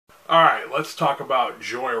Alright, let's talk about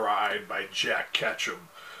Joyride by Jack Ketchum.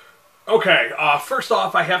 Okay, first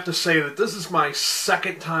off, I have to say that this is my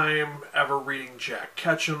second time ever reading Jack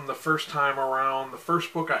Ketchum. The first time around, the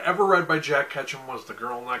first book I ever read by Jack Ketchum was The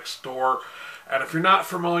Girl Next Door. And if you're not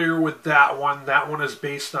familiar with that one is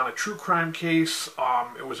based on a true crime case.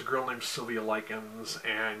 It was a girl named Sylvia Likens,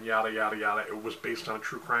 and yada yada yada. It was based on a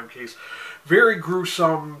true crime case. Very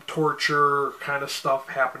gruesome, torture kind of stuff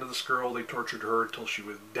happened to this girl. They tortured her until she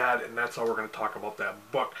was dead, and that's how we're going to talk about that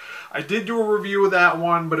book. I did do a review of that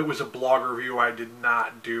one, but it was a blog review. I did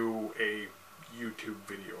not do a YouTube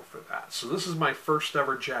video for that. So this is my first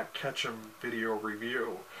ever Jack Ketchum video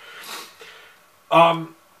review.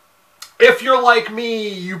 If you're like me,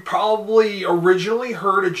 you probably originally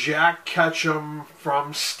heard of Jack Ketchum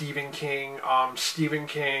from Stephen King. Stephen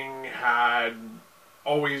King had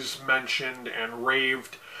always mentioned and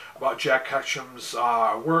raved about Jack Ketchum's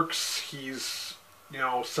works. He's,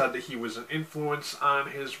 said that he was an influence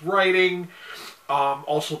on his writing.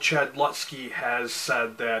 Also, Chad Lutsky has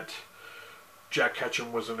said that Jack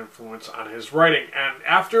Ketchum was an influence on his writing. And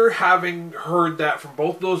after having heard that from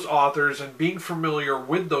both those authors and being familiar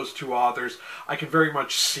with those two authors, I can very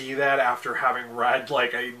much see that after having read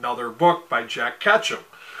like another book by Jack Ketchum.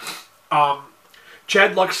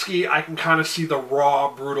 Chad Lutsky, I can kind of see the raw,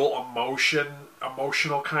 brutal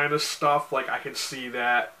emotional kind of stuff. Like I can see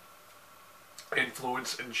that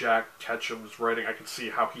influence in Jack Ketchum's writing. I can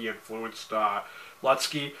see how he influenced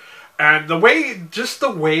Lutsky. And the way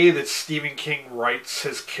that Stephen King writes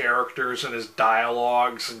his characters and his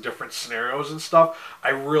dialogues and different scenarios and stuff, I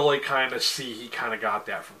really kind of see he kind of got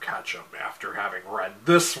that from Ketchum after having read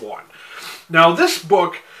this one. Now, this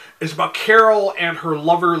book is about Carol and her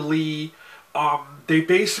lover Lee.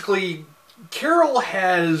 Carol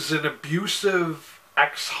has an abusive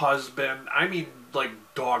ex-husband. I mean, like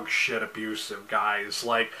dog shit abusive, guys.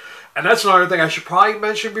 And that's another thing I should probably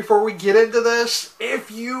mention before we get into this. If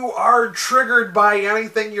you are triggered by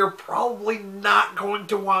anything, you're probably not going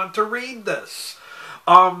to want to read this.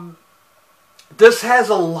 This has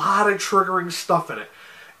a lot of triggering stuff in it.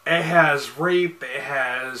 It has rape, it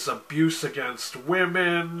has abuse against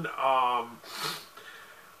women,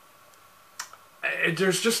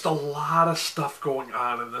 there's just a lot of stuff going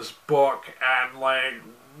on in this book, and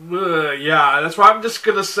that's why I'm just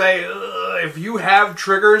gonna say, if you have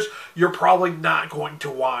triggers, you're probably not going to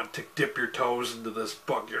want to dip your toes into this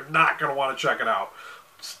book. You're not gonna want to check it out.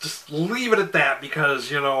 Just leave it at that,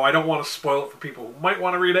 because I don't want to spoil it for people who might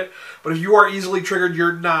want to read it. But if you are easily triggered,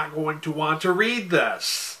 you're not going to want to read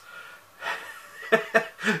this.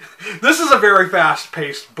 This is a very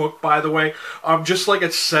fast-paced book, by the way. Just like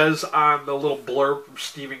it says on the little blurb from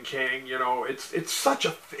Stephen King, it's such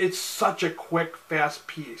a quick,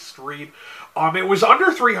 fast-paced read. It was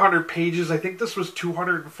under 300 pages. I think this was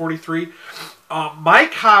 243. My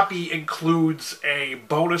copy includes a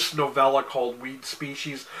bonus novella called Weed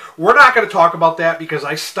Species. We're not going to talk about that because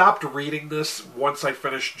I stopped reading this once I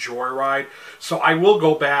finished Joyride. So I will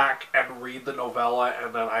go back and read the novella,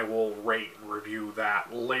 and then I will rate and review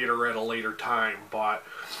that later at a later time. But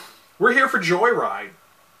we're here for Joyride.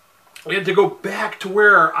 And to go back to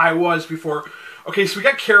where I was before. Okay, so we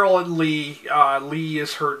got Carol and Lee. Lee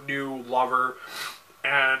is her new lover.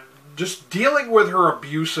 And just dealing with her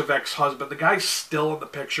abusive ex-husband. The guy's still in the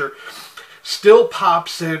picture. Still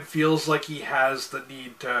pops in. Feels like he has the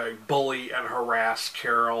need to bully and harass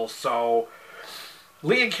Carol. So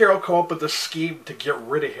Lee and Carol come up with a scheme to get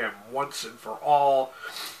rid of him once and for all.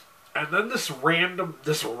 And then this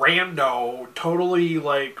rando totally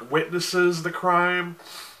witnesses the crime.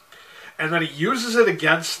 And then he uses it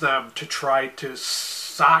against them to try to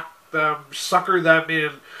sucker them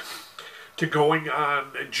in to going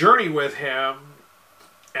on a journey with him.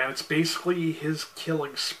 And it's basically his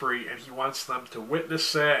killing spree, and he wants them to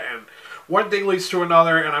witness it, and one thing leads to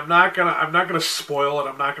another. And I'm not gonna spoil it.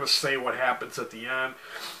 I'm not gonna say what happens at the end.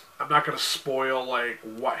 I'm not gonna spoil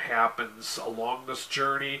what happens along this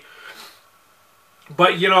journey.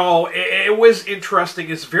 But, it was interesting.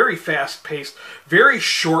 It's very fast-paced. Very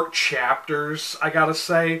short chapters, I gotta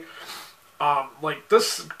say.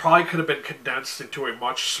 This probably could have been condensed into a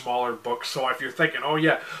much smaller book. So if you're thinking, oh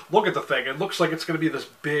yeah, look at the thing. It looks like it's going to be this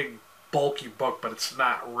big, bulky book, but it's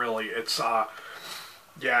not really. It's,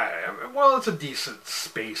 it's a decent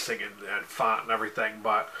spacing and font and everything.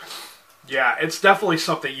 But, yeah, it's definitely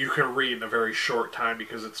something you can read in a very short time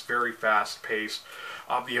because it's very fast-paced.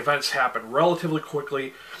 The events happen relatively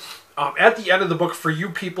quickly. At the end of the book, for you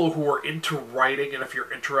people who are into writing, and if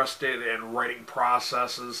you're interested in writing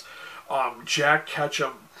processes, Jack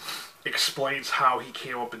Ketchum explains how he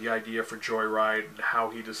came up with the idea for Joyride and how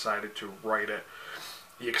he decided to write it.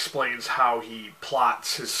 he explains how he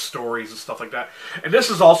plots his stories and stuff like that. And this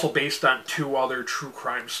is also based on 2 other true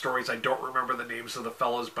crime stories. I don't remember the names of the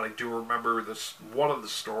fellas, but I do remember this one of the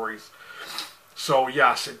stories. So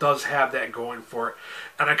yes, it does have that going for it.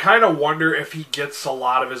 And I kind of wonder if he gets a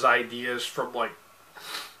lot of his ideas from like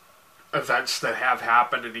events that have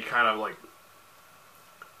happened, and he kind of like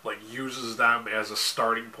uses them as a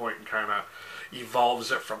starting point and kind of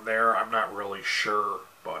evolves it from there. I'm not really sure,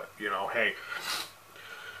 but you know, hey.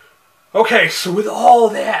 Okay, so with all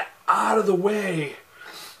that out of the way,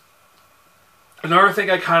 another thing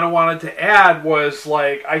I kind of wanted to add was,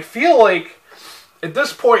 like, I feel like at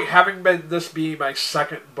this point, having been this being my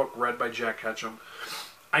second book read by Jack Ketchum,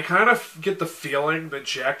 I kind of get the feeling that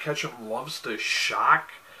Jack Ketchum loves to shock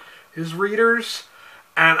his readers.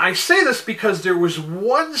 And I say this because there was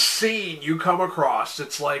one scene you come across.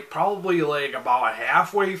 It's like probably like about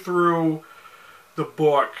halfway through the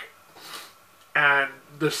book, and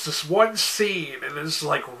there's this one scene, and it's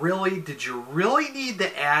like, really? Did you really need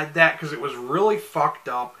to add that? Because it was really fucked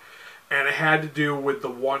up, and it had to do with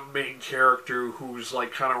the one main character who's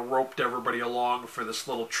like kind of roped everybody along for this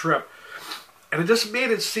little trip. And it just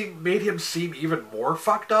made him seem even more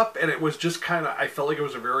fucked up, and it was just kind of, I felt like it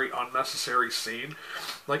was a very unnecessary scene.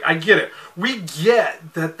 Like, I get it. We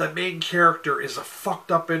get that the main character is a fucked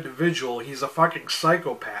up individual. He's a fucking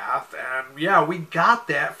psychopath, and yeah, we got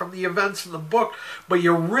that from the events in the book, but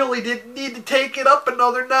you really didn't need to take it up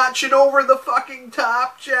another notch and over the fucking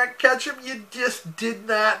top, Jack Ketchum. You just did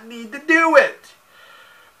not need to do it.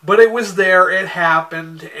 But it was there, it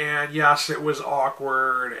happened, and yes, it was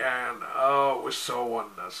awkward, and oh, it was so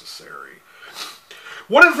unnecessary.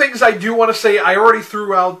 One of the things I do want to say, I already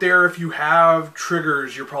threw out there, if you have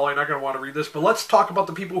triggers, you're probably not going to want to read this, but let's talk about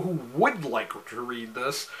the people who would like to read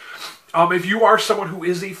this. If you are someone who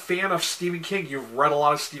is a fan of Stephen King, you've read a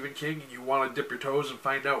lot of Stephen King, and you want to dip your toes and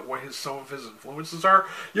find out what some of his influences are,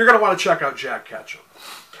 you're going to want to check out Jack Ketchum.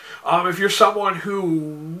 If you're someone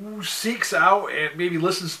who seeks out and maybe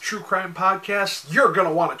listens to true crime podcasts, you're going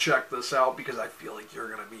to want to check this out, because I feel like you're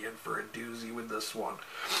going to be in for a doozy with this one.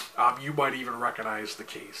 You might even recognize the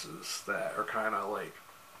cases that are kind of like,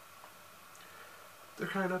 they're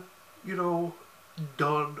kind of, you know,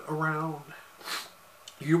 done around.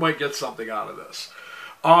 You might get something out of this.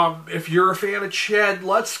 If you're a fan of Chad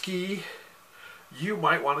Lutsky, you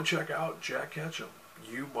might want to check out Jack Ketchum.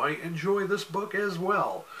 You might enjoy this book as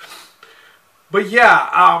well. But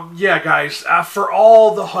yeah, guys, for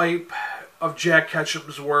all the hype of Jack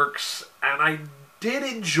Ketchum's works, and I did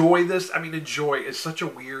enjoy this. I mean, enjoy is such a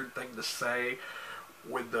weird thing to say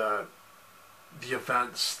with the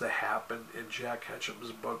events that happen in Jack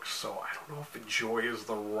Ketchum's books, so I don't know if enjoy is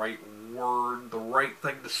the right word, the right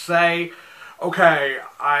thing to say. Okay,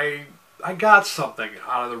 I got something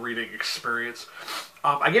out of the reading experience.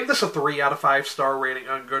 I gave this a 3 out of 5 star rating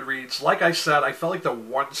on Goodreads. Like I said, I felt like the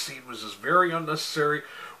one scene was just very unnecessary,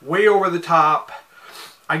 way over the top.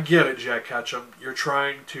 I get it, Jack Ketchum. You're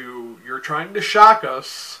trying to shock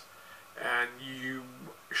us, and you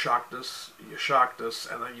shocked us,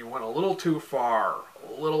 and then you went a little too far.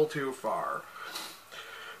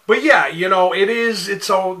 But yeah, you know, it is its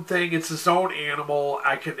own thing. It's its own animal.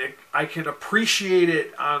 I can appreciate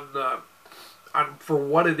it for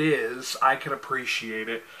what it is. I can appreciate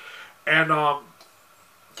it, and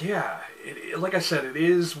yeah, like I said, it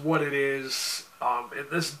is what it is. In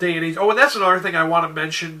this day and age. Oh, and that's another thing I want to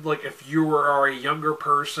mention. Like, if you are a younger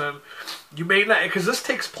person, you may not, because this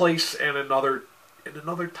takes place in another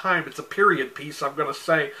time. It's a period piece, I'm going to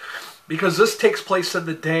say, because this takes place in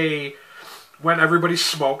the day when everybody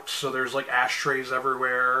smoked, so there's like ashtrays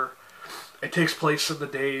everywhere. It takes place in the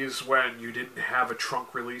days when you didn't have a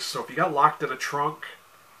trunk release, so if you got locked in a trunk,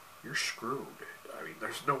 you're screwed. I mean,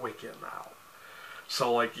 there's no way getting out.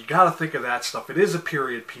 So, like, you got to think of that stuff. It is a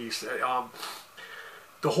period piece.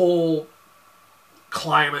 The whole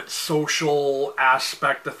climate, social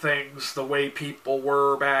aspect of things, the way people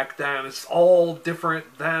were back then, it's all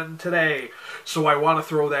different than today. So I want to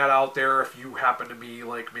throw that out there if you happen to be,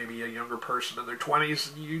 like, maybe a younger person in their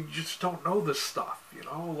 20s and you just don't know this stuff, you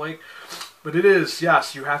know? Like, but it is,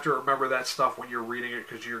 yes, you have to remember that stuff when you're reading it,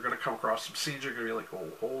 because you're going to come across some scenes, you're going to be like,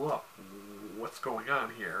 oh, hold up, what's going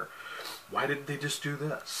on here? Why didn't they just do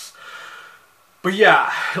this? But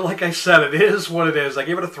yeah, like I said, it is what it is. I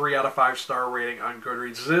gave it a 3 out of 5 star rating on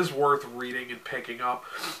Goodreads. It is worth reading and picking up.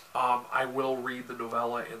 I will read the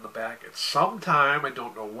novella in the back at some time. I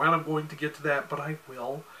don't know when I'm going to get to that, but I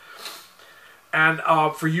will. And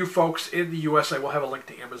for you folks in the US, I will have a link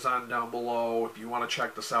to Amazon down below if you want to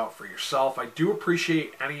check this out for yourself. I do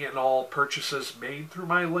appreciate any and all purchases made through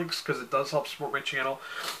my links because it does help support my channel.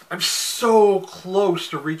 I'm so close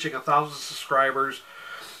to reaching 1,000 subscribers.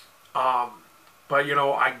 But, you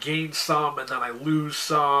know, I gain some and then I lose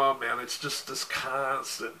some, and it's just this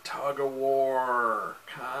constant tug of war.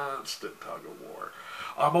 Constant tug of war.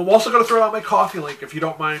 I'm also going to throw out my coffee link if you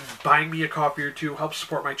don't mind buying me a coffee or two. Help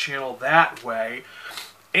support my channel that way.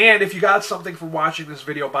 And if you got something from watching this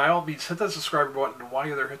video, by all means, hit that subscribe button, and while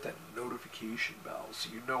you're there, hit that notification bell so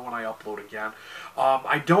you know when I upload again.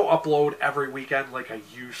 I don't upload every weekend like I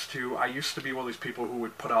used to. I used to be one of these people who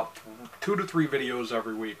would put out 2 to 3 videos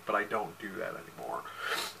every week, but I don't do that anymore.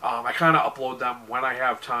 I kind of upload them when I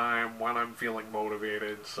have time, when I'm feeling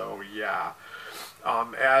motivated, so yeah.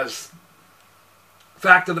 As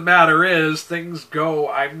fact of the matter is, things go,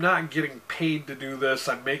 I'm not getting paid to do this.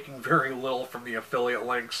 I'm making very little from the affiliate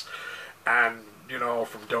links and, you know,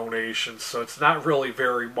 from donations, so it's not really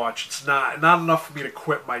very much. It's not enough for me to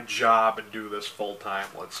quit my job and do this full time,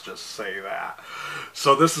 let's just say that.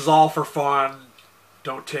 So this is all for fun.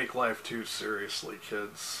 Don't take life too seriously,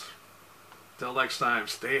 kids. Till next time,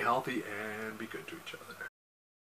 stay healthy and be good to each other.